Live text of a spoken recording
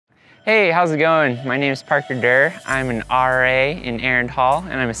Hey, how's it going? My name is Parker Durr. I'm an RA in Arend Hall,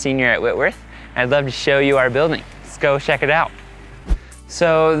 and I'm a senior at Whitworth. I'd love to show you our building. Let's go check it out.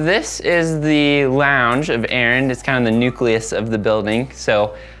 So this is the lounge of Arend. It's kind of the nucleus of the building.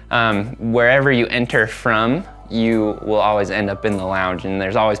 So wherever you enter from, you will always end up in the lounge, and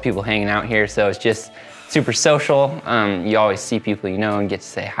there's always people hanging out here, so it's just super social. You always see people you know and get to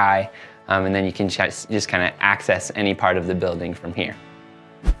say hi, and then you can just kind of access any part of the building from here.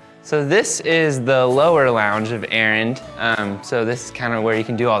 So this is the lower lounge of Arend. So this is kind of where you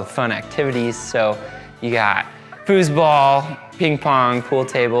can do all the fun activities. So you got foosball, ping pong, pool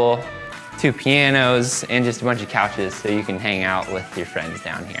table, 2 pianos, and just a bunch of couches so you can hang out with your friends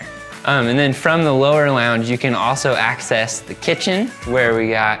down here. And then from the lower lounge, you can also access the kitchen, where we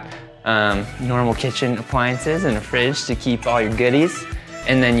got normal kitchen appliances and a fridge to keep all your goodies.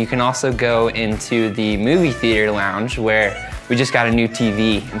 And then you can also go into the movie theater lounge, where we just got a new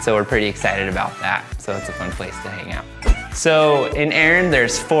TV, and so we're pretty excited about that. So it's a fun place to hang out. So in Arend,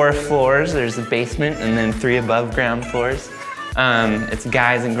 there's 4 floors. There's a basement and then 3 above ground floors. It's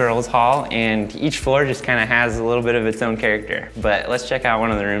guys and girls hall, and each floor just kind of has a little bit of its own character. But let's check out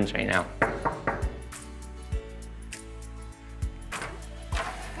one of the rooms right now.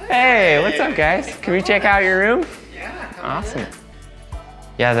 Hey, what's up guys? Can we check out your room? Yeah. Awesome.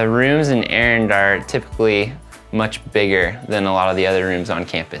 Yeah, the rooms in Arend are typically much bigger than a lot of the other rooms on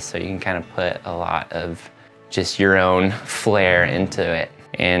campus, so you can kind of put a lot of just your own flair into it.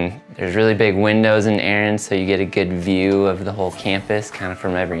 And there's really big windows in Arend, so you get a good view of the whole campus, kind of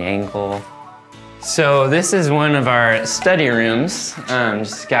from every angle. So this is one of our study rooms.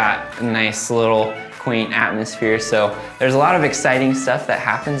 Just got a nice little quaint atmosphere. So there's a lot of exciting stuff that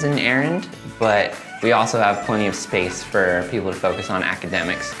happens in Arend, but we also have plenty of space for people to focus on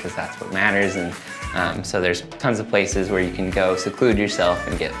academics, because that's what matters. And so there's tons of places where you can go seclude yourself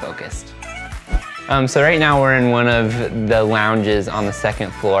and get focused. So right now we're in one of the lounges on the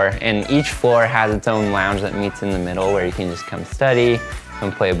 2nd floor, and each floor has its own lounge that meets in the middle, where you can just come study,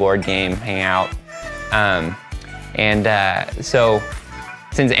 come play a board game, hang out. So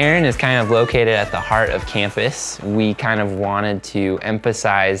since Arend is kind of located at the heart of campus, we kind of wanted to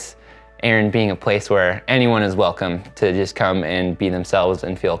emphasize Arend being a place where anyone is welcome to just come and be themselves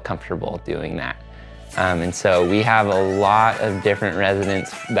and feel comfortable doing that. And so we have a lot of different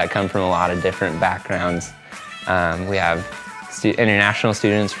residents that come from a lot of different backgrounds. We have international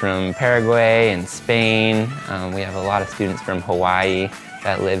students from Paraguay and Spain. We have a lot of students from Hawaii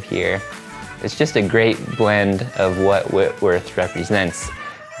that live here. It's just a great blend of what Whitworth represents,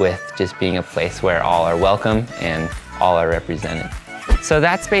 with just being a place where all are welcome and all are represented. So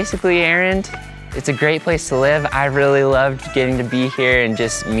that's basically Arend. It's a great place to live. I really loved getting to be here and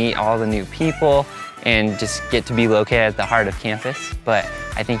just meet all the new people and just get to be located at the heart of campus. But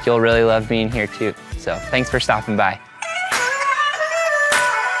I think you'll really love being here too. So thanks for stopping by.